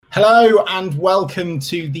Hello and welcome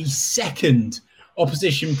to the second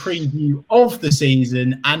opposition preview of the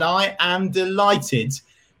season, and I am delighted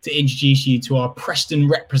to introduce you to our Preston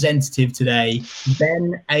representative today,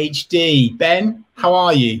 Ben HD. Ben, how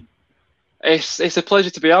are you? It's a pleasure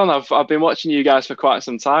to be on. I've been watching you guys for quite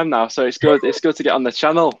some time now, so it's good. It's good to get on the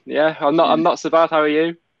channel. Yeah, I'm not so bad. How are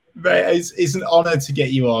you? It's an honour to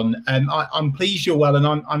get you on. I'm pleased you're well, and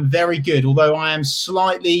I'm very good. Although I am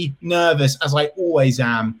slightly nervous, as I always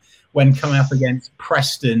am, when coming up against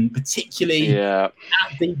Preston, particularly at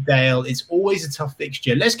Deepdale. It's always a tough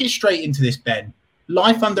fixture. Let's get straight into this, Ben.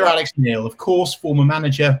 Life under Alex Neil, of course, former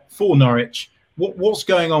manager for Norwich. What's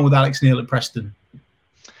going on with Alex Neil at Preston?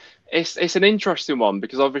 It's an interesting one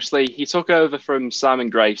because obviously he took over from Simon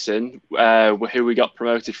Grayson, who we got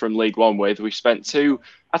promoted from League One with. We spent two,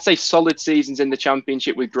 I'd say, solid seasons in the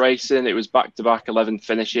Championship with Grayson. It was back-to-back 11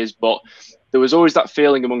 finishes, but there was always that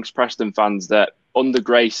feeling amongst Preston fans that under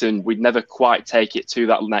Grayson, we'd never quite take it to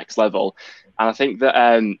that next level. And I think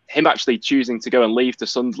that him actually choosing to go and leave to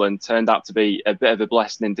Sunderland turned out to be a bit of a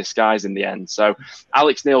blessing in disguise in the end. So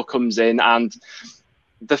Alex Neil comes in, and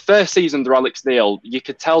the first season under Alex Neil, you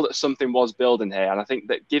could tell that something was building here. And I think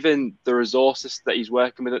that given the resources that he's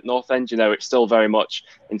working with at North End, it's still very much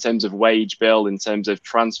in terms of wage bill, in terms of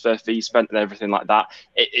transfer fees spent and everything like that,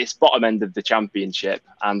 it's bottom end of the Championship.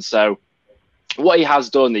 And so what he has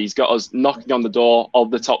done, he's got us knocking on the door of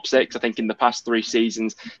the top six. I think in the past 3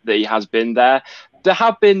 seasons that he has been there, there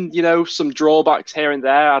have been, some drawbacks here and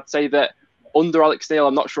there. I'd say that under Alex Neil,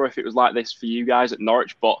 I'm not sure if it was like this for you guys at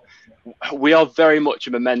Norwich, but we are very much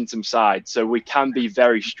a momentum side, so we can be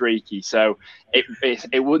very streaky. So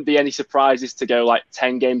it wouldn't be any surprises to go like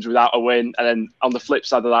 10 games without a win, and then on the flip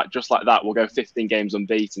side of that, just like that, we'll go 15 games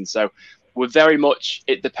unbeaten. So we're very much,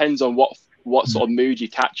 it depends on what sort of mood you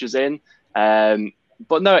catch us in.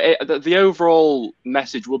 But no, the overall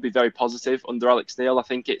message will be very positive under Alex Neil. I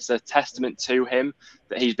think it's a testament to him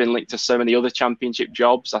that he's been linked to so many other Championship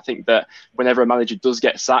jobs. I think that whenever a manager does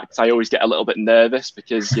get sacked, I always get a little bit nervous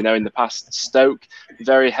because, in the past, Stoke,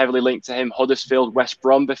 very heavily linked to him, Huddersfield, West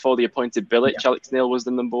Brom before the appointed Bilic, Alex Neil was the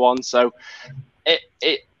number one. So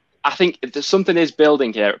I think something is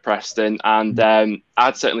building here at Preston, and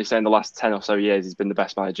I'd certainly say in the last 10 or so years, he's been the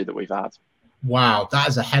best manager that we've had. Wow, that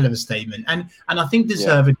is a hell of a statement. And I think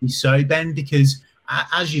deservedly so, Ben, because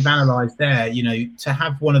as you've analysed there, to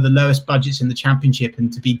have one of the lowest budgets in the Championship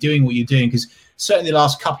and to be doing what you're doing, because certainly the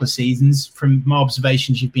last couple of seasons, from my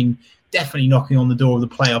observations, you've been definitely knocking on the door of the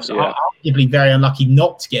playoffs. Yeah. Arguably very unlucky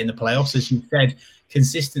not to get in the playoffs, as you said,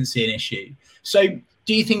 consistency an issue. So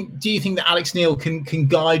do you think that Alex Neil can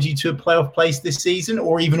guide you to a playoff place this season,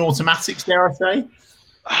 or even automatics, dare I say?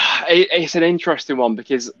 It's an interesting one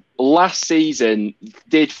because last season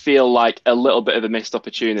did feel like a little bit of a missed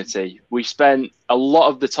opportunity. We spent a lot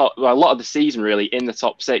of the season really in the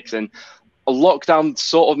top 6, and a lockdown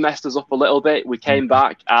sort of messed us up a little bit. We came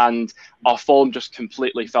back and our form just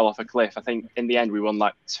completely fell off a cliff. I think in the end we won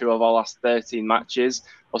like 2 of our last 13 matches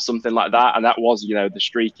or something like that, and that was the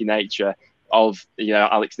streaky nature of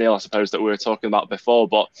Alex Neil, I suppose, that we were talking about before.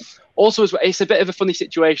 But also it's a bit of a funny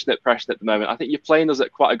situation at Preston at the moment. I think you're playing us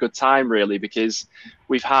at quite a good time really, because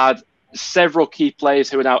we've had several key players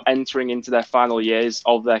who are now entering into their final years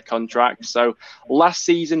of their contract. So last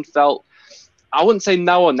season felt, I wouldn't say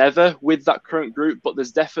now or never with that current group, but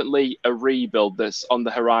there's definitely a rebuild that's on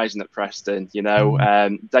the horizon at Preston.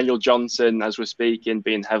 Daniel Johnson, as we're speaking,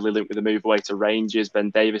 being heavily linked with the move away to Rangers, Ben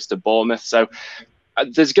Davies to Bournemouth. So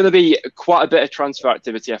there's going to be quite a bit of transfer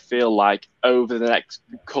activity, I feel like, over the next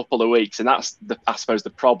couple of weeks. And that's, I suppose, the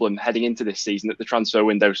problem heading into this season, that the transfer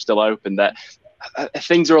window is still open, that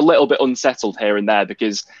things are a little bit unsettled here and there,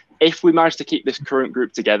 because if we manage to keep this current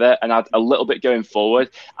group together and add a little bit going forward,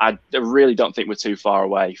 I really don't think we're too far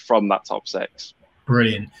away from that top 6.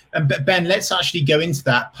 Brilliant. But Ben, let's actually go into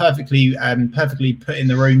that perfectly put in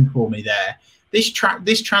the room for me there. This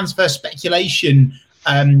transfer speculation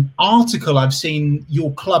article I've seen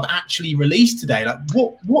your club actually released today. Like,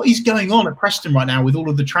 what is going on at Preston right now with all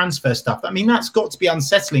of the transfer stuff? I mean, that's got to be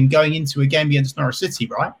unsettling going into a game against Norwich City,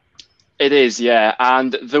 right? It is, yeah.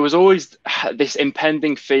 And there was always this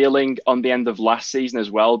impending feeling on the end of last season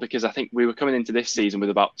as well, because I think we were coming into this season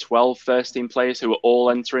with about 12 first-team players who were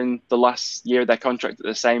all entering the last year of their contract at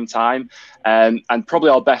the same time. And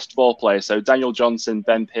probably our best 4 players, so Daniel Johnson,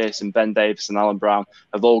 Ben Pearson, Ben Davies and Alan Brown,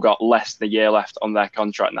 have all got less than a year left on their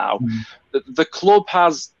contract now. the club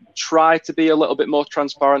has tried to be a little bit more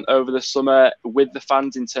transparent over the summer with the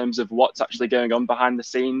fans in terms of what's actually going on behind the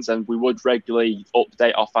scenes, and we would regularly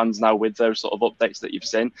update our fans now with those sort of updates that you've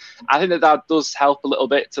seen. I think that does help a little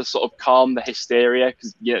bit to sort of calm the hysteria,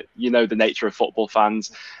 because you know the nature of football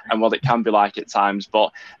fans and what it can be like at times,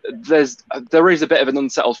 but there is a bit of an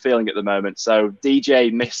unsettled feeling at the moment. So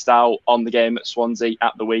DJ missed out on the game at Swansea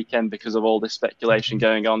at the weekend because of all this speculation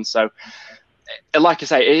going on. So like I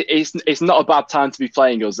say, it's not a bad time to be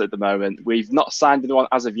playing us at the moment. We've not signed anyone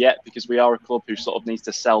as of yet because we are a club who sort of needs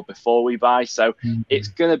to sell before we buy. So it's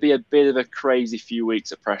going to be a bit of a crazy few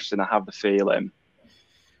weeks at Preston, I have the feeling.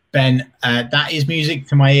 Ben, that is music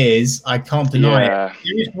to my ears. I can't deny it.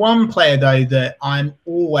 There is one player, though, that I'm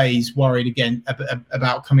always worried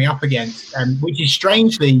about coming up against, which is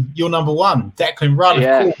strangely your number one, Declan Rudd,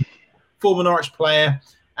 of course, former Norwich player.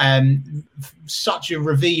 Such a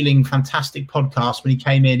revealing, fantastic podcast when he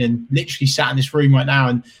came in and literally sat in this room right now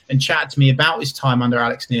and chatted to me about his time under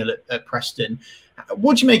Alex Neil at Preston.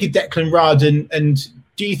 What do you make of Declan Rudd, and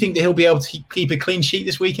do you think that he'll be able to keep a clean sheet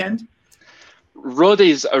this weekend? Rudd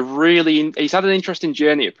is he's had an interesting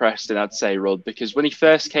journey at Preston, I'd say, Rudd, because when he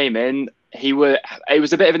first came in, it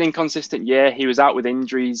was a bit of an inconsistent year. He was out with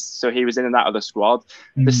injuries, so he was in and out of the squad.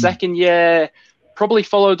 The second year probably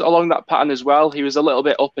followed along that pattern as well. He was a little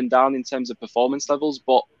bit up and down in terms of performance levels,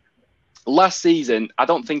 but last season, I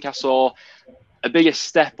don't think I saw a bigger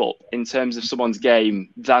step up in terms of someone's game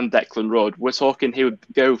than Declan Rudd. We're talking he would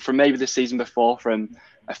go from maybe the season before from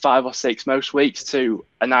a 5 or 6 most weeks to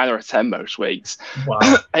a 9 or a 10 most weeks.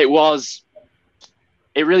 Wow. It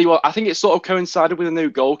really was. I think it sort of coincided with a new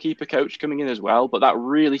goalkeeper coach coming in as well, but that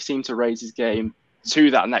really seemed to raise his game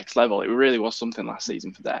to that next level. It really was something last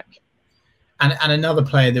season for Dec. And another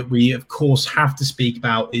player that we, of course, have to speak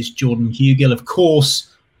about is Jordan Hugill. Of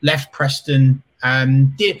course, left Preston.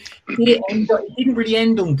 It didn't really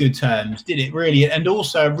end on good terms, did it, really? And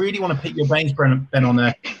also, I really want to pick your brains, Ben,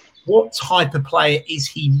 on what type of player is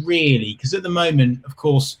he really? Because at the moment, of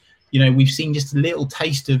course, we've seen just a little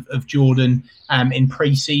taste of Jordan in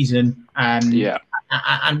pre-season.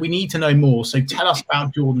 And we need to know more. So tell us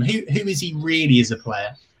about Jordan. Who is he really as a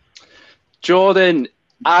player? Jordan,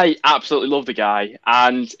 I absolutely love the guy,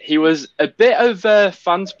 and he was a bit of a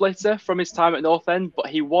fan splitter from his time at North End, but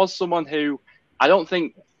he was someone who I don't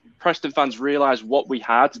think Preston fans realised what we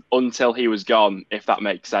had until he was gone, if that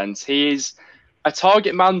makes sense. He is a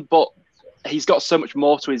target man, but he's got so much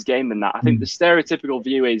more to his game than that. I think the stereotypical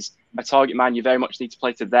view is a target man, you very much need to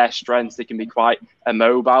play to their strengths. They can be quite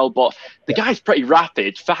immobile, but the guy's pretty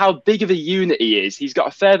rapid. For how big of a unit he is, he's got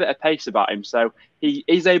a fair bit of pace about him, so he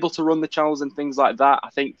is able to run the channels and things like that. I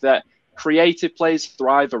think that creative players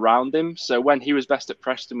thrive around him. So when he was best at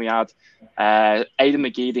Preston, we had Aidan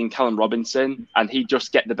McGeady and Callum Robinson, and he'd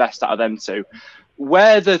just get the best out of them too.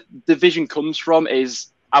 Where the division comes from is,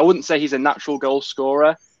 I wouldn't say he's a natural goal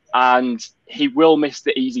scorer, and he will miss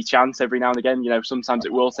the easy chance every now and again. Sometimes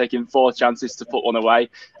it will take him 4 chances to put one away.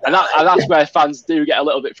 And that's where fans do get a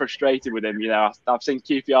little bit frustrated with him. I've seen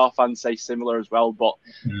QPR fans say similar as well, but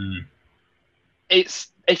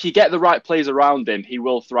if you get the right players around him, he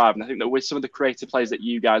will thrive. And I think that with some of the creative players that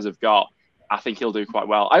you guys have got, I think he'll do quite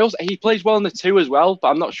well. He plays well in the 2 as well, but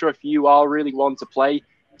I'm not sure if you are really one to play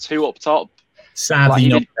 2 up top. Sadly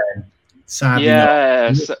not, Ben. Sadly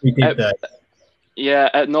not. Yeah,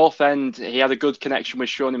 at North End, he had a good connection with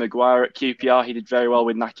Shawnee Maguire. At QPR, he did very well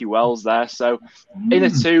with Nahki Wells there. So in a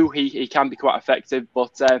 2, he can be quite effective.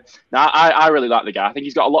 But I really like the guy. I think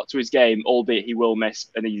he's got a lot to his game, albeit he will miss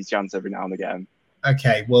an easy chance every now and again.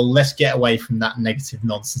 Okay, well, let's get away from that negative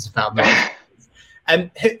nonsense about that.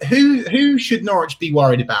 Who should Norwich be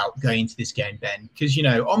worried about going into this game, Ben? Because,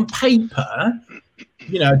 on paper,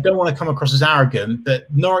 don't want to come across as arrogant, but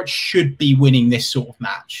Norwich should be winning this sort of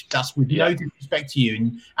match. That's with no disrespect to you.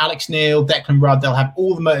 And Alex Neil, Declan Rudd, they'll have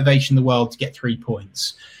all the motivation in the world to get 3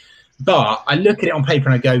 points. But I look at it on paper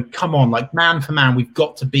and I go, come on, man for man, we've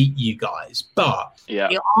got to beat you guys. But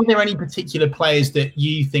are there any particular players that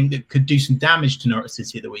you think that could do some damage to Norwich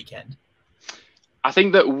City at the weekend? I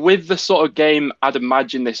think that with the sort of game I'd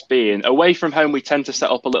imagine this being, away from home, we tend to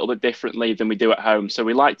set up a little bit differently than we do at home. So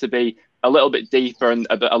we like to be a little bit deeper and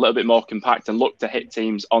a little bit more compact and look to hit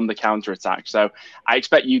teams on the counter-attack. So I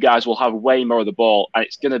expect you guys will have way more of the ball, and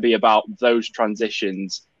it's going to be about those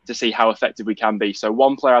transitions to see how effective we can be. So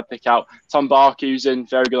one player I'd pick out, Tom Barkhuizen,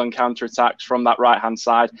 very good on counter-attacks from that right-hand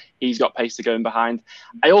side. He's got pace to go in behind.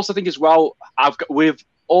 I also think as well, we've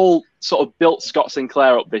all sort of built Scott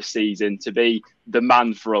Sinclair up this season to be the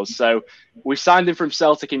man for us. So we signed him from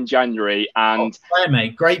Celtic in January, and player,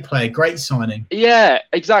 mate, great player, great signing. Yeah,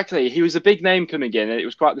 exactly. He was a big name coming in, and it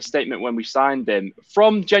was quite the statement when we signed him.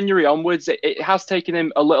 From January onwards, it has taken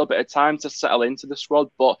him a little bit of time to settle into the squad,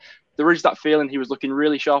 but there is that feeling he was looking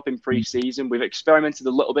really sharp in pre-season. We've experimented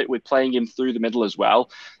a little bit with playing him through the middle as well,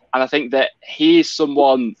 and I think that he is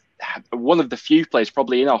one of the few players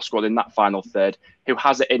probably in our squad in that final third who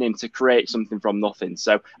has it in him to create something from nothing.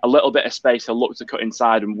 So a little bit of space, he'll look to cut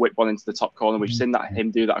inside and whip one into the top corner. We've seen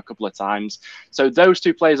him do that a couple of times. So those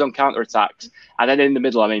two players on counter-attacks. And then in the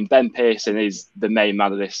middle, I mean, Ben Pearson is the main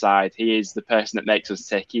man of this side. He is the person that makes us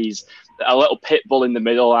tick. He's a little pit bull in the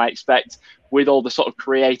middle, I expect, with all the sort of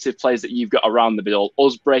creative players that you've got around the middle,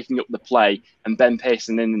 us breaking up the play and Ben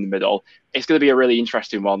Pearson in the middle. It's going to be a really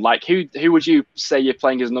interesting one. Like, who would you say you're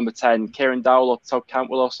playing as number 10? Kieran Dowell or Todd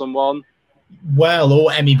Cantwell or someone? Well,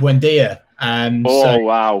 or Emi Buendia.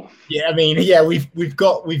 Wow. Yeah, I mean, yeah, we've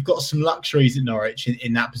got some luxuries at Norwich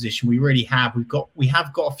in that position. We really have. We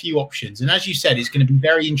have got a few options, and as you said, it's going to be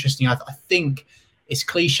very interesting. I think it's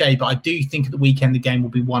cliche, but I do think at the weekend the game will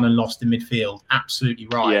be won and lost in midfield. Absolutely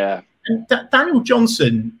right. Yeah. And Daniel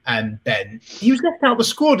Johnson and Ben, he was left out of the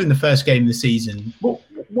squad in the first game of the season.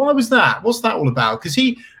 Why was that? What's that all about? Because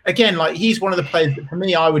he's one of the players that for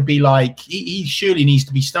me, I would be like, he surely needs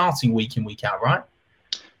to be starting week in, week out, right?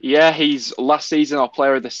 Yeah, he's last season our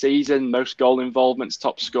player of the season, most goal involvements,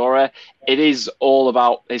 top scorer. It is all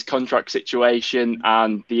about his contract situation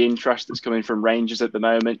and the interest that's coming from Rangers at the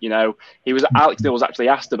moment. You know, Alex Neil was actually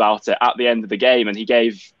asked about it at the end of the game, and he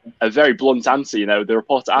gave a very blunt answer. You know, the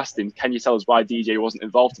reporter asked him, "Can you tell us why DJ wasn't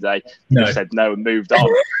involved today?" No. He said no and moved on.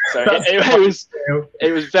 So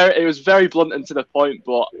it was very blunt and to the point.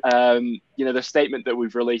 But you know, the statement that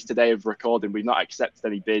we've released today of recording, we've not accepted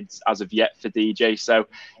any bids as of yet for DJ. So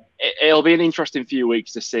it'll be an interesting few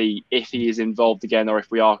weeks to see if he is involved again or if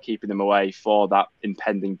we are keeping him away for that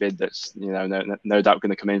impending bid that's, you know, no doubt going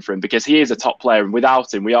to come in for him, because he is a top player, and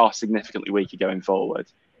without him we are significantly weaker going forward.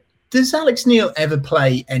 Does Alex Neil ever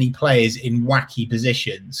play any players in wacky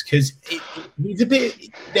positions? Because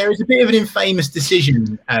there is a bit of an infamous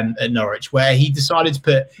decision at Norwich where he decided to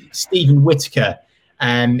put Stephen Whittaker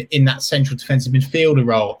in that central defensive midfielder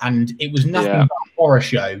role, and it was nothing but a horror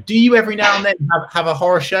show. Do you every now and then have a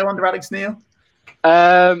horror show under Alex Neil?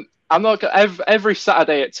 I'm not every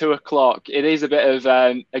Saturday at 2:00. It is a bit of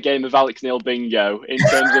a game of Alex Neil bingo in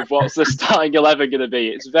terms of what's the starting 11 going to be.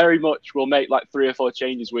 It's very much we'll make like 3 or 4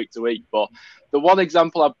 changes week to week. But the one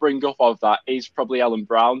example I'd bring up of that is probably Alan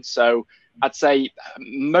Brown. So I'd say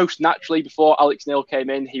most naturally before Alex Neil came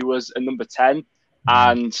in, he was a number 10.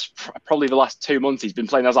 And probably the last 2 months he's been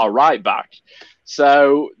playing as our right back.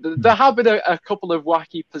 So there have been a couple of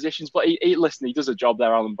wacky positions, but he does a job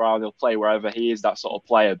there, Alan Brown. He'll play wherever. He is that sort of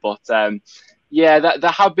player. But there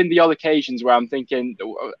have been the odd occasions where I'm thinking,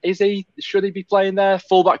 should he be playing there?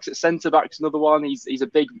 Fullbacks at centre backs, another one. He's a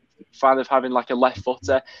big fan of having like a left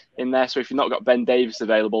footer in there. So if you've not got Ben Davies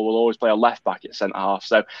available, we'll always play a left back at centre half.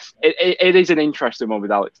 So it is an interesting one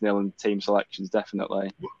with Alex Neil and team selections,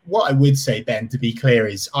 definitely. What I would say, Ben, to be clear,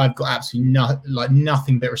 is I've got absolutely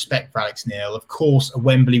nothing but respect for Alex Neil. Of course, a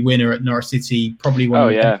Wembley winner at Norwich City, probably one of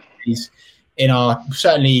the best in our,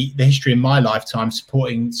 certainly the history of my lifetime,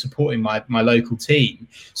 supporting my local team.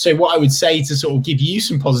 So what I would say to sort of give you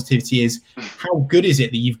some positivity is, how good is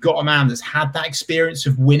it that you've got a man that's had that experience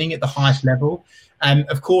of winning at the highest level?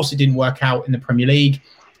 Of course, it didn't work out in the Premier League.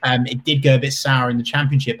 It did go a bit sour in the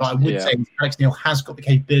Championship, but I would say Alex Neil has got the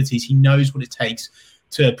capabilities. He knows what it takes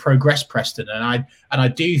to progress Preston, and I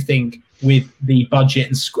do think with the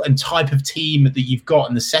budget and type of team that you've got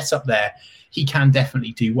and the setup there, he can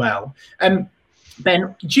definitely do well.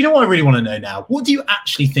 Ben, do you know what I really want to know now? What do you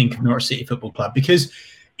actually think of Norwich City Football Club? Because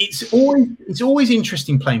it's always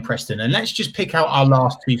interesting playing Preston. And let's just pick out our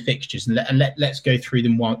last 2 fixtures and let's go through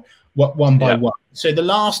them one by one. So the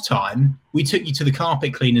last time we took you to the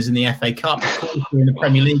carpet cleaners in the FA Cup, of course, we were in the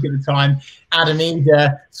Premier League at the time. Adam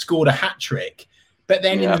Eder scored a hat-trick. But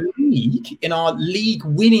then in the league, in our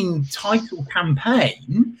league-winning title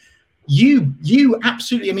campaign, you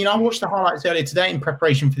absolutely, I mean, I watched the highlights earlier today in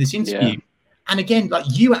preparation for this interview. And again, like,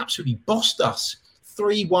 you absolutely bossed us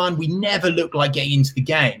 3-1. We never looked like getting into the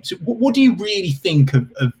game. So what do you really think of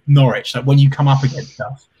Norwich, like, when you come up against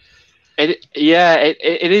us? It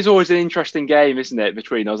is always an interesting game, isn't it,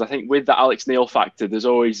 between us? I think with the Alex Neil factor, there's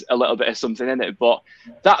always a little bit of something in it. But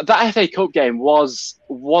that FA Cup game was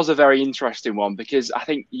a very interesting one, because I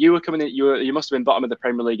think you were coming in, you must have been bottom of the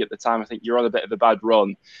Premier League at the time. I think you're on a bit of a bad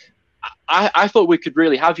run. I thought we could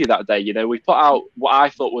really have you that day. You know, we put out what I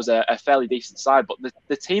thought was a fairly decent side, but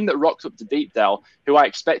the team that rocked up to Deepdale, who I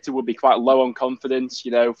expected would be quite low on confidence,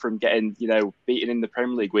 you know, from getting, you know, beaten in the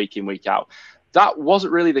Premier League week in, week out, that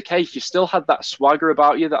wasn't really the case. You still had that swagger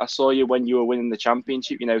about you that I saw you when you were winning the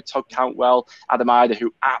championship. You know, Todd Cantwell, Adam Ida,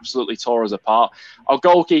 who absolutely tore us apart. Our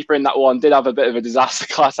goalkeeper in that one did have a bit of a disaster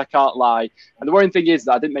class, I can't lie. And the worrying thing is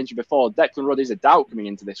that I didn't mention before, Declan Rudd is a doubt coming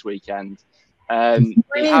into this weekend.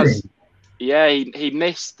 Really? He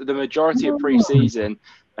missed the majority of pre-season,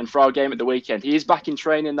 and for our game at the weekend, he is back in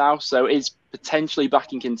training now, so is potentially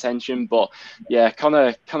back in contention. But yeah,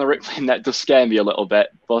 Connor Ripley, that does scare me a little bit.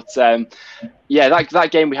 But yeah, that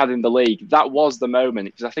game we had in the league, that was the moment,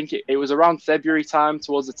 because I think it was around February time,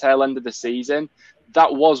 towards the tail end of the season.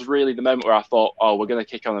 That was really the moment where I thought, oh, we're going to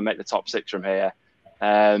kick on and make the top six from here,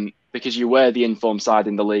 because you were the informed side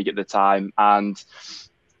in the league at the time, and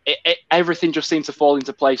everything just seemed to fall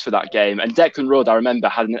into place for that game. And Declan Rudd, I remember,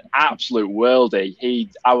 had an absolute worldie.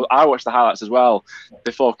 I watched the highlights as well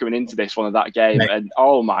before coming into this one of that game, mate. And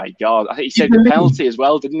oh my God, I think he saved the penalty as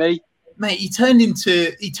well, didn't he? Mate, he turned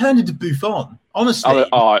into Buffon. Honestly,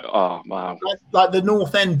 wow, like the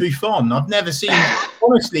North End Buffon. I've never seen,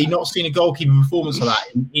 honestly, not seen a goalkeeper performance like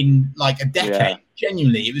that in like a decade. Yeah.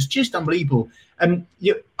 Genuinely, it was just unbelievable.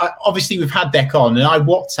 Obviously, we've had Deck on, and I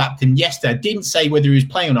WhatsApped him yesterday. I didn't say whether he was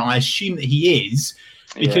playing or not. I assume that he is,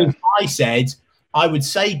 because I said I would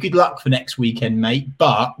say good luck for next weekend, mate,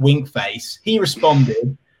 but wink face. He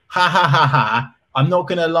responded, ha, ha, ha, ha. I'm not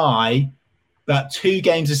going to lie, but 2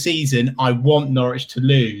 games a season, I want Norwich to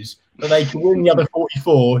lose. But they can win the other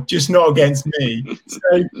 44, just not against me.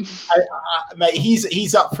 So, mate,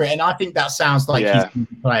 he's up for it, and I think that sounds like he's going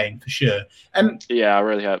to be playing for sure. Yeah, I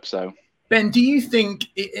really hope so. Ben, do you think,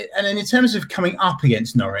 and in terms of coming up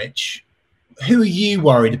against Norwich, who are you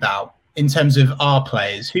worried about in terms of our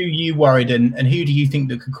players? Who are you worried, and who do you think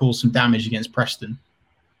that could cause some damage against Preston?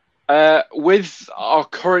 With our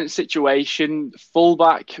current situation,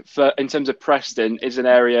 fullback in terms of Preston is an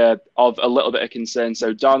area of a little bit of concern.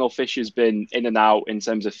 So Darnell Fisher's been in and out in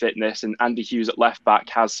terms of fitness, and Andy Hughes at left back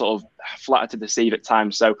has sort of flattered to deceive at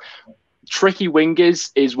times. So tricky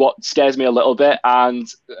wingers is what scares me a little bit. And,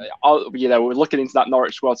 you know, we're looking into that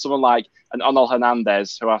Norwich squad. Someone like an Onel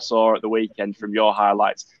Hernandez, who I saw at the weekend from your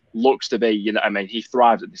highlights, looks to be, you know, I mean, he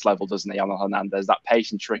thrives at this level, doesn't he, Onel Hernandez? That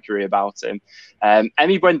pace and trickery about him.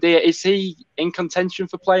 Emi Buendia, is he in contention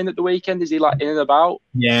for playing at the weekend? Is he like in and about?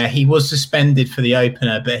 Yeah, he was suspended for the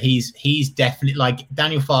opener, but he's definitely, like,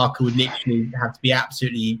 Daniel Farke would literally have to be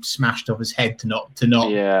absolutely smashed off his head to not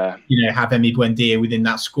you know, have Emi Buendia within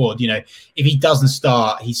that squad. You know, if he doesn't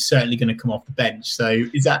start, he's certainly going to come off the bench. So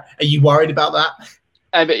are you worried about that?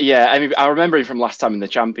 Yeah, I mean, I remember him from last time in the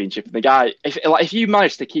Championship. The guy, if you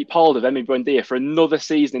manage to keep hold of Emi Buendia for another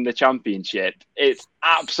season in the Championship, it's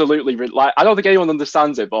absolutely like, I don't think anyone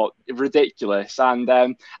understands it, but ridiculous. And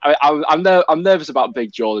I'm nervous about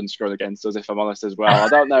Big Jordan scoring against us, if I'm honest as well. I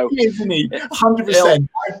don't know, isn't he? 100%.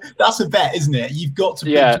 That's a bet, isn't it? You've got to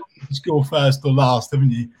pick Jordan to score first or last,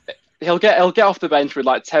 haven't you? He'll get off the bench with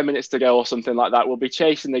like 10 minutes to go or something like that. We'll be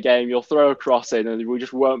chasing the game. You'll throw a cross in, and we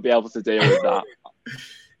just won't be able to deal with that.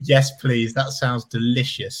 Yes, please. That sounds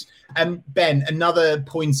delicious. Ben, another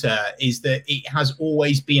pointer is that it has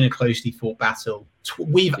always been a closely fought battle.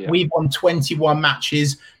 We've won 21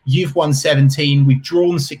 matches. You've won 17. We've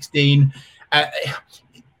drawn 16.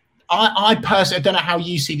 I personally, I don't know how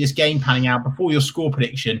you see this game panning out before your score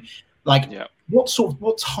prediction.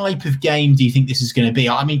 What type of game do you think this is going to be?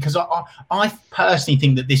 I mean, because I personally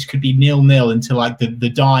think that this could be 0-0 until like the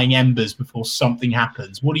dying embers before something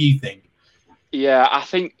happens. What do you think? Yeah, I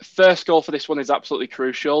think first goal for this one is absolutely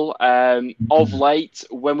crucial. Of late,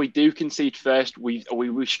 when we do concede first, we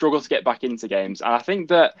struggle to get back into games. And I think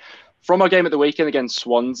that from our game at the weekend against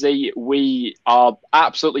Swansea, we are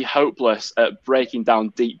absolutely hopeless at breaking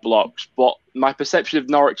down deep blocks. But my perception of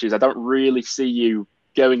Norwich is I don't really see you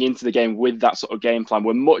going into the game with that sort of game plan.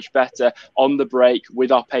 We're much better on the break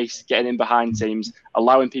with our pace, getting in behind teams,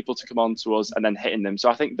 allowing people to come on to us and then hitting them. So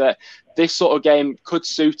I think that this sort of game could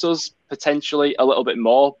suit us potentially a little bit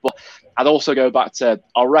more. But I'd also go back to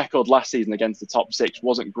our record last season against the top six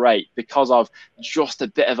wasn't great because of just a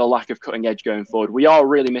bit of a lack of cutting edge going forward. We are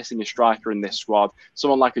really missing a striker in this squad.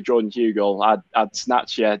 Someone like a Jordan Hugill, I'd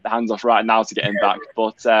snatch your hands off right now to get him back.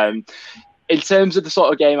 But in terms of the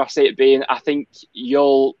sort of game I see it being, I think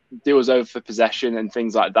you'll do us over for possession and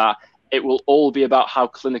things like that. It will all be about how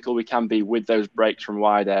clinical we can be with those breaks from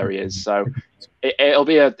wide areas. So it'll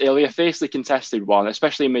be a fiercely contested one,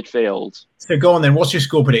 especially in midfield. So go on then. What's your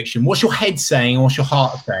score prediction? What's your head saying? Or what's your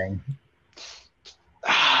heart saying?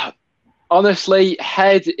 Honestly,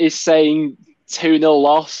 head is saying 2-0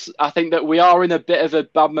 loss. I think that we are in a bit of a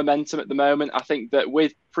bad momentum at the moment. I think that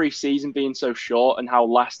with pre-season being so short and how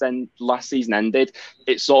last season ended,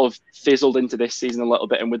 it sort of fizzled into this season a little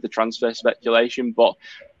bit, and with the transfer speculation. But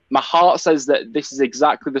my heart says that this is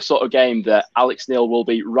exactly the sort of game that Alex Neil will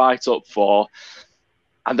be right up for,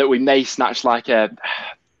 and that we may snatch like a...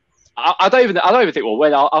 I don't even think we'll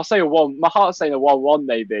win. I'll say a 1. My heart's saying a 1-1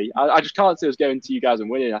 maybe. I just can't see us going to you guys and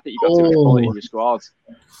winning. I think you've got to be quality in your squad.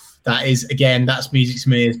 That is, again, that's music to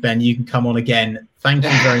my ears, Ben. You can come on again. Thank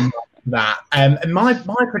you very much for that. And my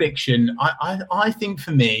prediction, I think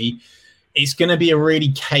for me, it's going to be a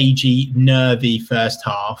really cagey, nervy first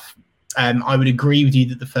half. I would agree with you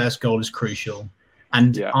that the first goal is crucial.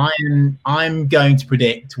 And yeah. I'm going to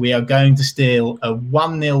predict we are going to steal a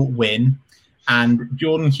 1-0 win. And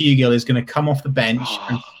Jordan Hugill is going to come off the bench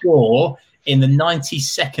and score in the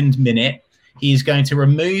 92nd minute. He is going to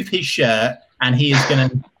remove his shirt and he is going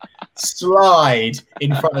to slide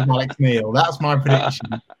in front of Alex Neil. That's my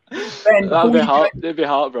prediction. Ben, that'd be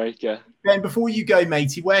heartbreaker. Ben, before you go,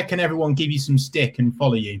 matey, where can everyone give you some stick and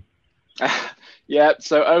follow you? Yeah,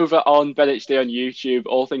 so over on BenHD on YouTube,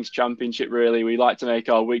 all things championship, really. We like to make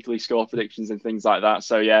our weekly score predictions and things like that.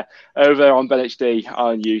 So, yeah, over on BenHD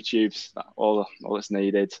on YouTube, all that's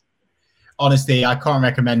needed. Honestly, I can't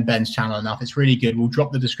recommend Ben's channel enough. It's really good. We'll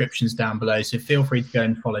drop the descriptions down below, so feel free to go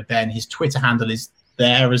and follow Ben. His Twitter handle is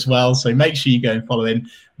there as well, so make sure you go and follow him.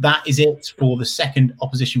 That is it for the second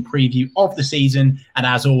opposition preview of the season. And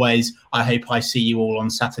as always, I hope I see you all on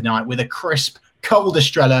Saturday night with a crisp, cold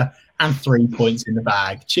Estrella and 3 points in the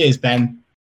bag. Cheers, Ben.